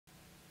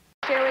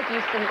share with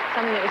you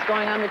something that was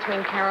going on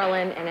between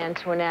Carolyn and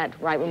Antoinette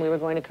right when we were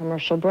going to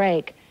commercial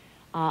break.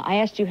 I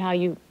asked you how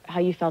you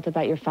felt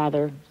about your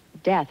father's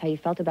death, how you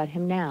felt about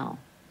him now.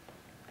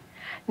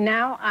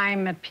 Now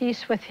I'm at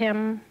peace with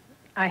him.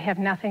 I have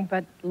nothing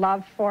but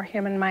love for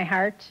him in my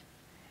heart.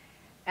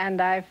 And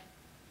I've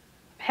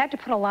had to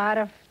put a lot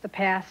of the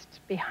past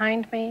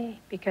behind me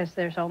because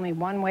there's only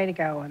one way to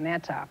go, and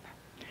that's up.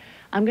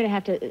 I'm going to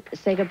have to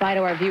say goodbye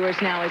to our viewers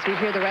now as we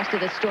hear the rest of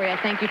the story. I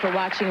thank you for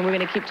watching, and we're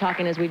going to keep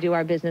talking as we do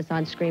our business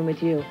on screen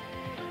with you.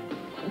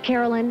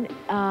 Carolyn,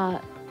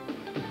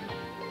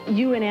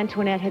 you and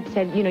Antoinette had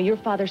said, you know, your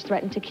father's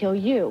threatened to kill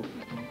you,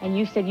 and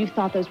you said you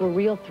thought those were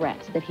real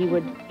threats, that he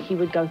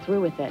would go through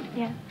with it.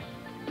 Yeah.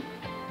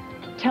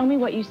 Tell me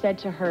what you said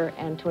to her,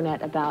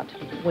 Antoinette, about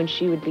when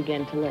she would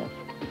begin to live.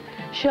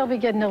 She'll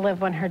begin to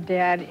live when her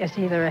dad is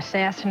either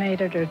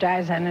assassinated or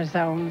dies on his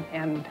own,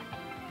 and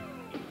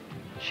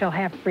she'll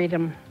have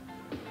freedom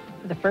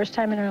for the first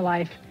time in her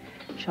life.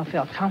 She'll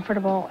feel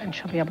comfortable, and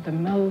she'll be able to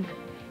move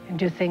and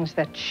do things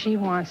that she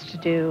wants to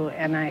do,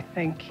 and I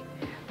think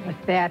with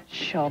that,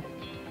 she'll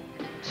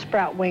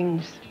sprout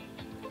wings.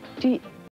 Do